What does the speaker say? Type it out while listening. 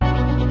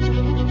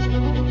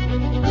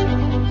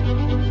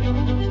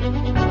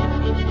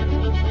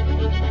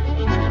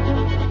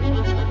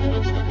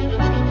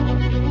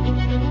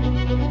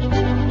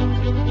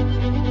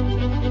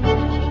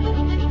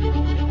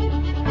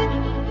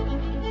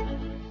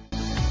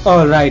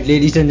Alright,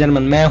 ladies and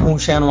gentlemen, मैं हूँ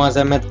शाहनवाज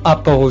अहमद,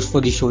 आपका host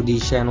for the show the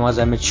Shahnawaz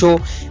Ahmad show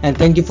and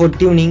thank you for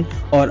tuning.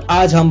 और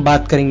आज हम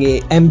बात करेंगे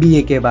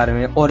MBA के बारे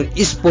में, और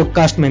इस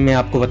पॉडकास्ट में मैं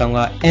आपको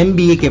बताऊंगा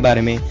MBA के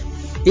बारे में।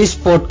 इस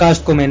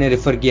पॉडकास्ट को मैंने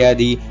रेफर किया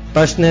the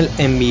personal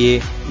MBA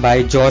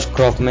by Josh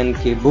Kaufman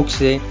के बुक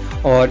से,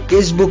 और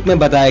इस बुक में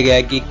बताया गया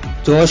है कि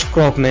जॉश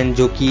क्रॉफमैन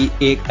जो कि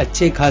एक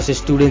अच्छे खासे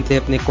स्टूडेंट थे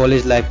अपने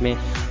कॉलेज लाइफ में,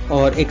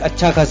 और एक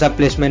अच्छा खासा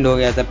प्लेसमेंट हो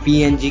गया था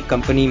PNG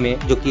कंपनी में,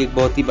 जो कि एक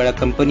बहुत ही बड़ा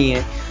कंपनी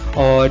है।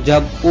 और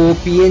जब वो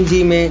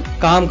PNG में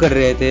काम कर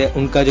रहे थे,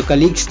 उनका जो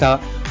कलीग्स था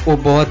वो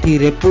बहुत ही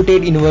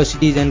रेपुटेड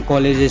यूनिवर्सिटीज़ एंड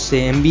कॉलेजेस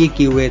से MBA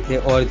किए हुए थे,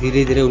 और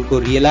धीरे धीरे उनको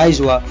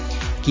रियलाइज़ हुआ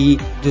कि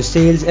जो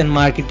सेल्स एंड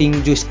मार्केटिंग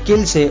जो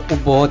स्किल्स है वो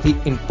बहुत ही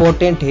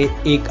इम्पोर्टेंट है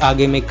एक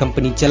आगे में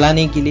कंपनी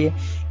चलाने के लिए,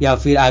 या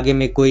फिर आगे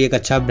में कोई एक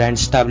अच्छा ब्रांड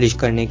स्टैब्लिश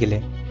करने के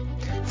लिए।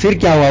 फिर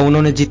क्या हुआ,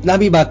 उन्होंने जितना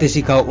भी बातें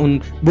सीखा उन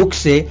बुक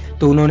से,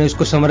 तो उन्होंने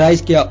उसको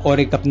समराइज किया और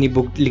एक अपनी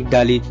बुक लिख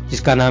डाली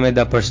जिसका नाम है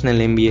the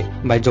personal MBA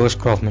by Josh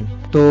Kaufman.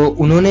 तो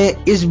उन्होंने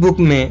इस बुक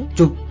में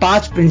जो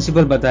 5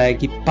 प्रिंसिपल बताया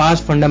कि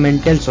 5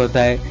 फंडामेंटल्स होता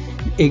है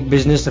एक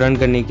बिजनेस रन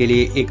करने के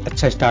लिए, एक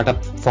अच्छा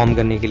स्टार्टअप फॉर्म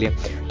करने के लिए।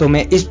 तो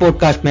मैं इस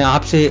पॉडकास्ट में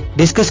आपसे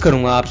डिस्कस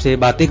करूंगा, आपसे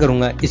बातें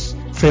करूंगा इस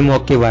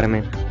फ्रेमवर्क के बारे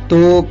में।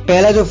 तो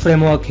पहला जो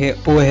फ्रेमवर्क है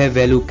वो है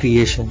वैल्यू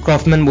क्रिएशन।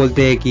 क्रॉफमैन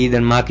बोलते हैं कि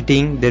then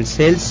marketing, then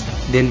sales,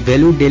 then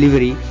value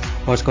delivery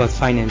और उसके बाद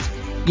फाइनेंस।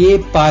 ये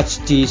 5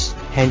 चीज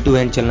हैंड टू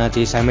हैंड चलना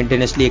चाहिए,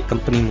 साइमल्टेनियसली एक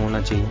कंपनी में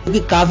होना चाहिए। क्योंकि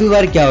काफी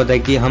बार क्या होता है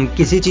कि हम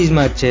किसी चीज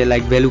में अच्छे हैं,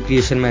 लाइक वैल्यू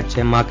क्रिएशन में अच्छे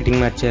हैं, मार्केटिंग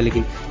में अच्छे हैं,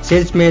 लेकिन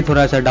सेल्स में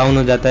थोड़ा सा डाउन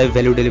हो जाता है,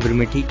 वैल्यू डिलीवरी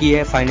में ठीक ही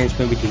है, फाइनेंस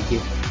में भी ठीक है,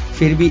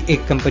 फिर भी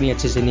एक कंपनी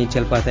अच्छे से नहीं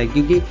चल पाता है,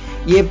 क्योंकि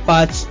ये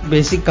 5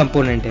 बेसिक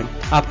कंपोनेंट है।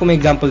 आपको मैं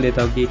एग्जांपल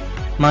देता हूँ कि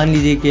मान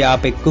लीजिए कि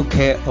आप एक कुक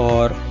है,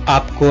 और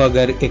आपको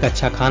अगर एक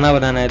अच्छा खाना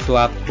बनाना है तो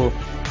आपको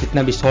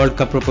जितना भी सॉल्ट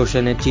का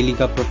प्रोपोर्शन है, चिली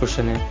का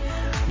प्रोपोर्शन है,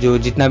 जो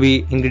जितना भी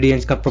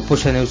इंग्रेडिएंट्स का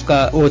प्रोपोर्शन है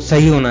उसका वो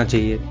सही होना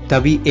चाहिए,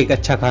 तभी एक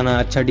अच्छा खाना,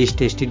 अच्छा डिश,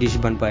 टेस्टी डिश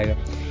बन पाएगा।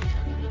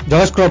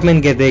 जॉश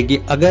क्रॉफमैन कहते हैं कि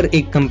अगर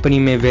एक कंपनी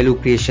में वैल्यू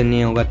क्रिएशन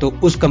नहीं होगा तो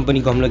उस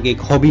कंपनी को हम लोग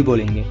एक हॉबी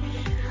बोलेंगे।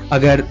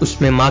 अगर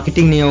उसमें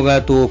मार्केटिंग नहीं होगा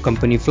तो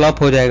कंपनी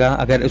फ्लॉप हो जाएगा।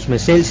 अगर उसमें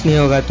सेल्स नहीं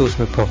होगा तो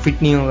उसमें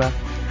प्रॉफिट नहीं होगा।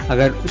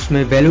 अगर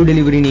उसमें वैल्यू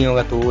डिलीवरी नहीं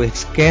होगा तो वो एक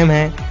स्कैम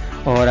है।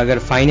 और अगर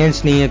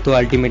फाइनेंस नहीं है तो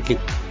अल्टीमेटली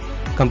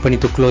कंपनी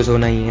तो क्लोज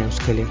होना ही है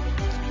उसके लिए।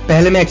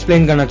 पहले मैं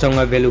एक्सप्लेन करना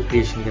चाहूँगा वैल्यू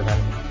क्रिएशन के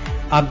बारे में।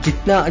 आप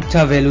जितना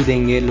अच्छा वैल्यू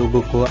देंगे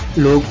लोगों को,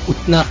 लोग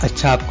उतना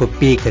अच्छा आपको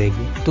पे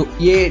करेंगे। तो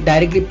ये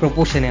डायरेक्टली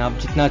प्रोपोर्शन है, आप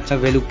जितना अच्छा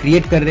वैल्यू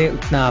क्रिएट कर रहे हैं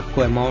उतना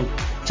आपको अमाउंट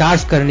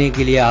चार्ज करने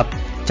के लिए आप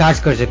चार्ज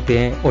कर सकते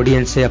हैं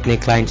ऑडियंस से, अपने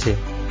क्लाइंट से।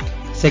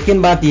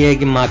 सेकेंड बात यह है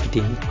कि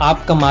मार्केटिंग,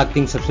 आपका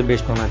मार्केटिंग सबसे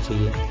बेस्ट होना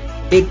चाहिए।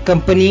 एक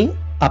कंपनी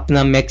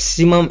अपना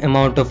maximum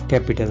amount of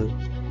capital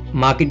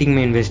marketing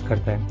में इन्वेस्ट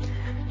करता है।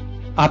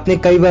 आपने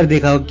कई बार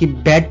देखा हो कि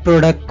बैड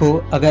प्रोडक्ट को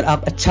अगर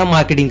आप अच्छा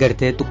मार्केटिंग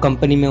करते हैं तो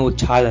कंपनी में वो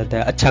छा जाता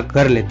है, अच्छा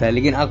कर लेता है।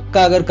 लेकिन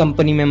आपका अगर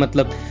कंपनी में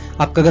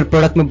आपका अगर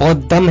प्रोडक्ट में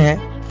बहुत दम है,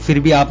 फिर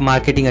भी आप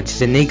मार्केटिंग अच्छे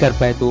से नहीं कर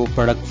पाए, तो वो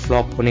प्रोडक्ट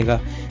फ्लॉप होने का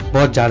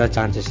बहुत ज़्यादा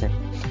चांसेस है।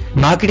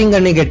 मार्केटिंग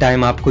करने के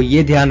टाइम आपको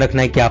ये ध्यान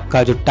रखना है कि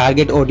आपका जो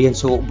टारगेट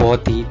ऑडियंस हो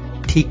बहुत ही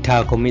ठीक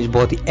ठाक हो, मीन्स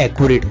बहुत ही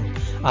एक्यूरेट हो।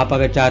 आप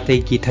अगर चाहते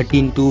हैं कि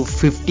 13 to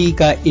 50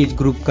 का एज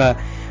ग्रुप का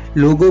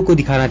लोगों को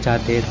दिखाना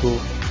चाहते हैं तो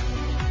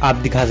आप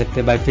दिखा सकते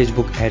हैं by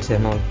Facebook ads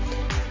and all.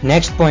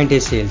 Next point है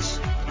सेल्स।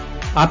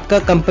 आपका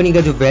कंपनी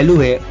का जो वैल्यू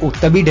है वो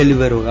तभी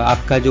डिलीवर होगा,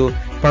 आपका जो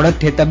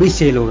प्रोडक्ट है तभी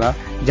सेल होगा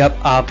जब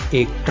आप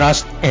एक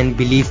ट्रस्ट एंड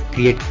बिलीफ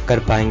क्रिएट कर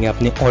पाएंगे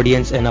अपने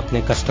ऑडियंस एंड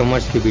अपने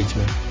कस्टमर्स के बीच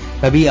में,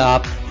 तभी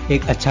आप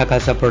एक अच्छा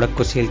खासा प्रोडक्ट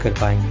को सेल कर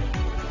पाएंगे।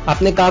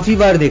 आपने काफ़ी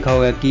बार देखा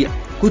होगा कि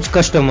कुछ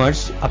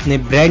कस्टमर्स अपने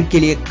ब्रांड के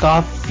लिए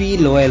काफ़ी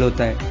लॉयल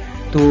होता है।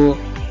 तो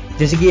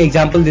जैसे कि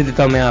एग्जांपल दे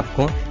देता हूँ मैं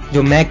आपको,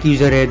 जो मैक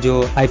यूज़र है,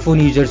 जो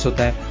आईफोन यूजर्स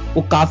होता है,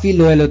 वो काफ़ी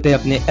लॉयल होते हैं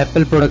अपने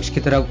एप्पल प्रोडक्ट्स की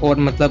तरफ, और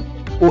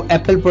वो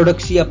एप्पल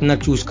प्रोडक्ट्स ही अपना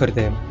चूज़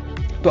करते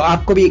हैं। तो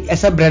आपको भी एक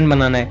ऐसा ब्रांड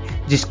बनाना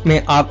है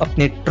जिसमें आप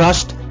अपने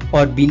ट्रस्ट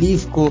और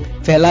बिलीफ को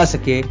फैला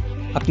सके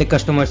अपने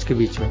कस्टमर्स के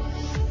बीच में।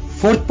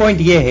 फोर्थ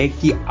पॉइंट ये है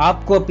कि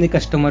आपको अपने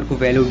कस्टमर को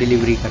वैल्यू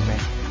डिलीवरी करना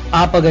है।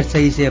 आप अगर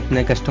सही से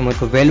अपने कस्टमर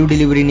को वैल्यू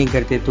डिलीवरी नहीं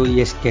करते तो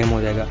ये स्कैम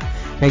हो जाएगा।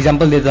 मैं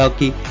एग्जांपल देता हूँ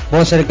कि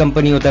बहुत सारे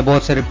कंपनी होता है,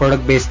 बहुत सारे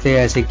प्रोडक्ट बेचते हैं,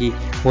 ऐसे कि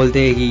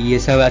बोलते हैं कि ये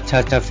सब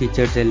अच्छा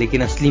फीचर्स है,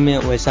 लेकिन असली में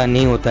वैसा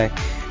नहीं होता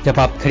है। जब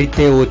आप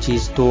खरीदते हो वो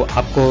चीज़ तो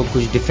आपको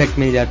कुछ डिफेक्ट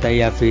मिल जाता है,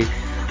 या फिर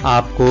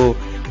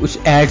आपको उस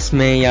एड्स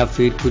में या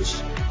फिर कुछ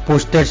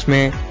पोस्टर्स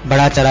में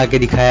बढ़ा चढ़ा के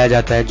दिखाया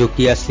जाता है, जो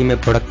कि असली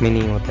में प्रोडक्ट में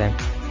नहीं होता है।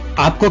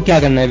 आपको क्या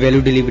करना है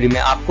वैल्यू डिलीवरी में,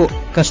 आपको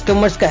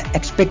कस्टमर्स का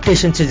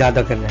एक्सपेक्टेशन से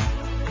ज़्यादा करना है।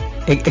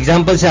 एक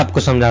एग्जांपल से आपको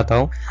समझाता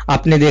हूँ।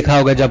 आपने देखा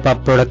होगा जब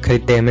आप प्रोडक्ट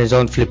खरीदते हैं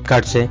अमेजोन,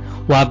 फ्लिपकार्ट से,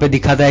 वहाँ पे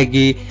दिखाता है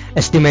कि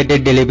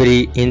estimated delivery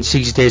in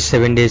 6 days,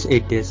 7 days,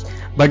 8 days,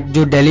 but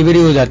जो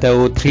डिलीवरी हो जाता है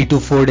वो 3 to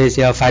 4 days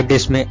या 5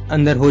 days में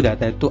अंदर हो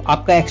जाता है। तो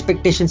आपका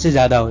एक्सपेक्टेशन से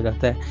ज़्यादा हो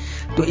जाता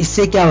है। तो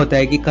इससे क्या होता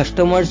है कि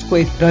कस्टमर्स को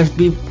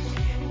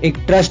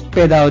एक ट्रस्ट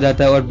पैदा हो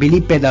जाता है और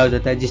बिलीव पैदा हो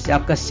जाता है, जिससे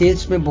आपका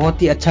सेल्स में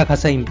बहुत ही अच्छा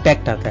खासा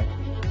इम्पैक्ट आता है।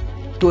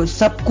 तो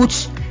सब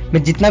कुछ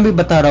मैं जितना भी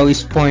बता रहा हूँ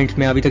इस पॉइंट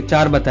में, अभी तक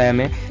 4 बताया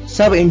मैं,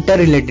 सब इंटर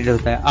रिलेटेड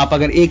होता है। आप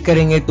अगर एक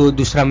करेंगे तो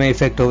दूसरा में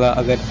इफेक्ट होगा,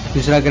 अगर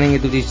दूसरा करेंगे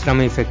तो तीसरा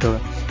में इफेक्ट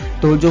होगा।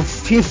 तो जो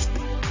फिफ्थ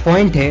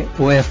पॉइंट है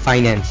वो है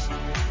फाइनेंस।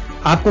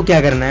 आपको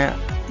क्या करना है,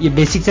 ये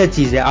बेसिक सा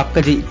चीज़ है,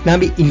 आपका जो इतना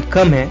भी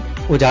इनकम है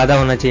वो ज़्यादा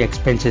होना चाहिए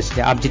एक्सपेंसेस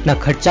से। आप जितना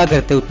खर्चा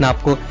करते हो उतना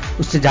आपको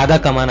उससे ज़्यादा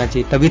कमाना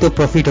चाहिए, तभी तो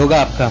प्रॉफिट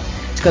होगा आपका।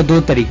 इसका दो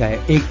तरीका है,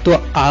 एक तो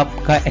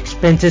आपका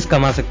एक्सपेंसेस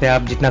कमा सकते हैं।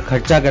 आप जितना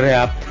खर्चा कर रहे हैं,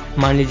 आप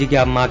मान लीजिए कि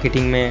आप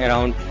मार्केटिंग में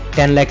अराउंड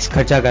 10 लाख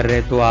खर्चा कर रहे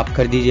हैं, तो आप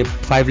कर दीजिए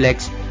 5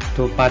 लाख,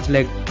 तो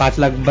 5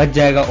 लाख बच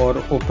जाएगा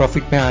और वो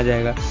प्रॉफिट में आ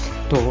जाएगा।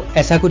 तो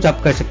ऐसा कुछ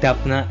आप कर सकते हैं,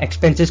 अपना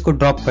एक्सपेंसेस को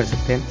ड्रॉप कर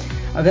सकते हैं।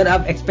 अगर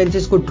आप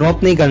एक्सपेंसेस को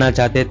ड्रॉप नहीं करना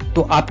चाहते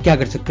तो आप क्या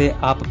कर सकते हैं,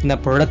 आप अपना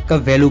प्रोडक्ट का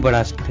वैल्यू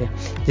बढ़ा सकते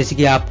हैं। जैसे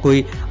कि आप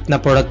कोई अपना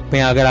प्रोडक्ट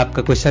में, अगर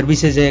आपका कोई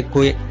सर्विसेज है,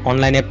 कोई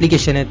ऑनलाइन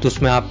एप्लीकेशन है, तो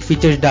उसमें आप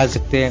फीचर्स डाल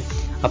सकते हैं।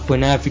 आप कोई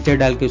नया फीचर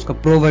डाल के उसका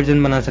प्रो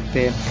वर्जन बना सकते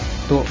हैं।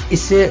 तो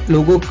इससे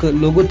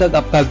लोगों तक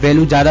आपका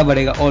वैल्यू ज़्यादा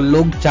बढ़ेगा और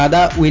लोग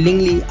ज़्यादा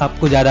विलिंगली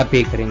आपको ज़्यादा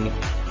पे करेंगे।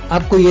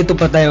 आपको ये तो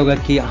पता ही होगा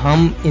कि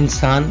हम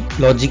इंसान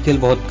लॉजिकल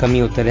बहुत कम ही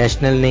होते हैं,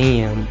 रैशनल नहीं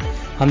है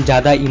हम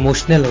ज़्यादा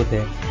इमोशनल होते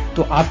हैं।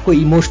 तो आपको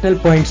इमोशनल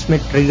पॉइंट्स में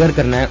ट्रिगर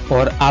करना है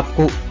और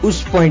आपको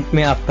उस पॉइंट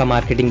में आपका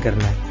मार्केटिंग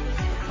करना है।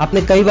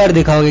 आपने कई बार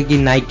देखा होगा कि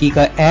नाइकी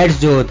का एड्स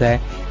जो होता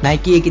है,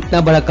 नाइकी एक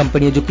इतना बड़ा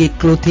कंपनी है जो कि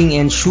क्लोथिंग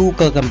एंड शू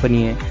का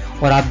कंपनी है,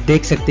 और आप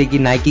देख सकते हैं कि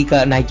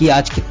नाइकी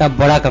आज कितना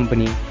बड़ा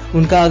कंपनी है।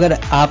 उनका अगर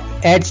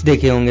आप एड्स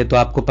देखे होंगे तो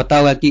आपको पता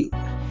होगा कि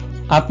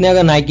आपने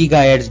अगर नाइकी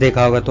का एड्स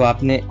देखा होगा तो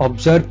आपने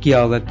ऑब्जर्व किया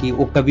होगा कि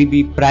वो कभी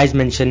भी प्राइस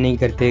मेंशन नहीं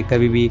करते,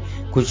 कभी भी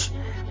कुछ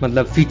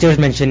मतलब फीचर्स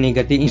मेंशन नहीं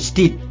करते।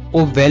 इंस्टीट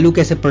वो वैल्यू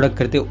कैसे प्रोडक्ट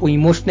करते हैं, वो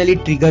इमोशनली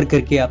ट्रिगर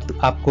करके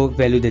आपको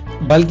वैल्यू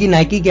देते। बल्कि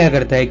नाइकी क्या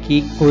करता है कि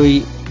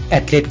कोई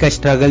एथलीट का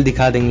स्ट्रगल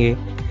दिखा देंगे,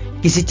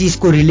 किसी चीज़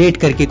को रिलेट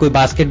करके कोई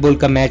बास्केटबॉल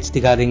का मैच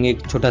दिखा देंगे,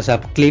 एक छोटा सा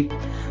क्लिप,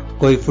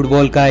 कोई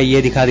फुटबॉल का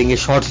ये दिखा देंगे,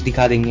 शॉर्ट्स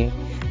दिखा देंगे,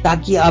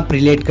 ताकि आप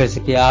रिलेट कर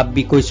सके। आप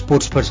भी कोई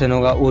स्पोर्ट्स पर्सन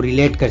होगा वो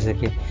रिलेट कर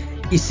सके।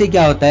 इससे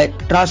क्या होता है,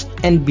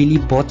 ट्रस्ट एंड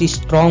बिलीव बहुत ही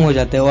स्ट्रांग हो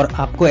जाता है और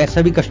आपको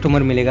ऐसा भी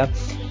कस्टमर मिलेगा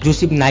जो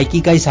सिर्फ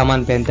नाइकी का ही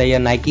सामान पहनता है या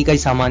नाइकी का ही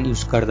सामान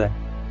यूज करता है।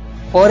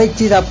 और एक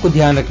चीज आपको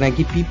ध्यान रखना है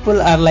कि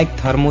पीपल आर लाइक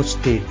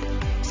थर्मोस्टेट।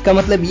 इसका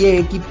मतलब ये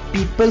है कि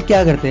पीपल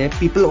क्या करते हैं,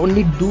 people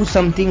only do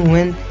something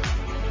when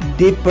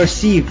they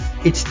perceive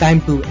it's time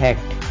to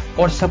act.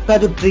 और सबका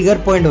जो ट्रिगर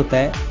पॉइंट होता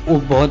है वो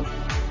बहुत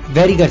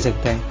वेरी कर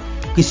सकता है।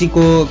 किसी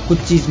को कुछ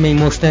चीज में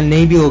इमोशनल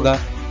नहीं भी होगा,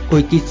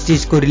 कोई किस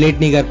चीज को रिलेट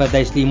नहीं कर पाता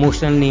इसलिए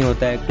इमोशनल नहीं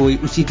होता है, कोई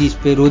उसी चीज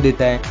पे रो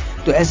देता है।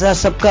 तो ऐसा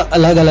सबका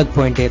अलग अलग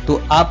पॉइंट है।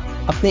 तो आप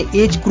अपने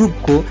एज ग्रुप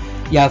को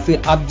या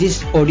फिर आप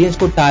जिस ऑडियंस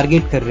को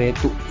टारगेट कर रहे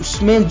हैं, तो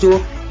उसमें जो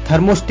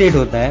थर्मोस्टेट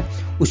होता है,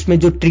 उसमें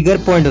जो ट्रिगर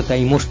पॉइंट होता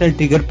है, इमोशनल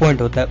ट्रिगर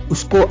पॉइंट होता है,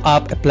 उसको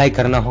आप अप्लाई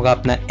करना होगा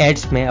अपना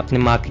एड्स में, अपने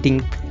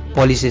मार्केटिंग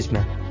पॉलिसीज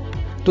में।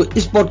 तो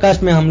इस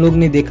पॉडकास्ट में हम लोग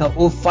ने देखा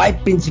वो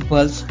 5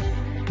 प्रिंसिपल्स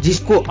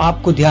जिसको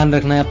आपको ध्यान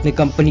रखना है अपने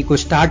कंपनी को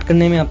स्टार्ट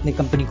करने में, अपनी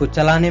कंपनी को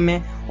चलाने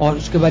में। और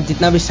उसके बाद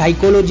जितना भी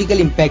साइकोलॉजिकल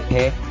इम्पैक्ट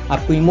है,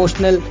 आपको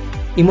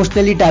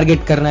इमोशनली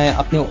टारगेट करना है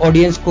अपने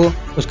ऑडियंस को।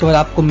 उसके बाद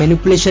आपको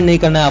मैनिपुलेशन नहीं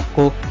करना है,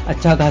 आपको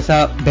अच्छा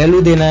खासा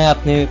वैल्यू देना है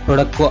अपने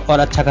प्रोडक्ट को और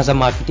अच्छा खासा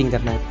मार्केटिंग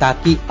करना है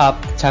ताकि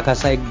आप अच्छा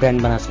खासा एक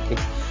ब्रांड बना सके।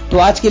 तो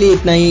आज के लिए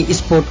इतना ही,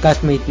 इस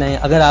पॉडकास्ट में इतना ही।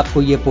 अगर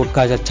आपको ये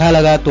पॉडकास्ट अच्छा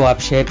लगा तो आप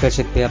शेयर कर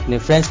सकते हैं अपने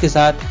फ्रेंड्स के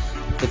साथ,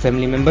 अपने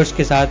फैमिली मेम्बर्स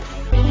के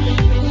साथ।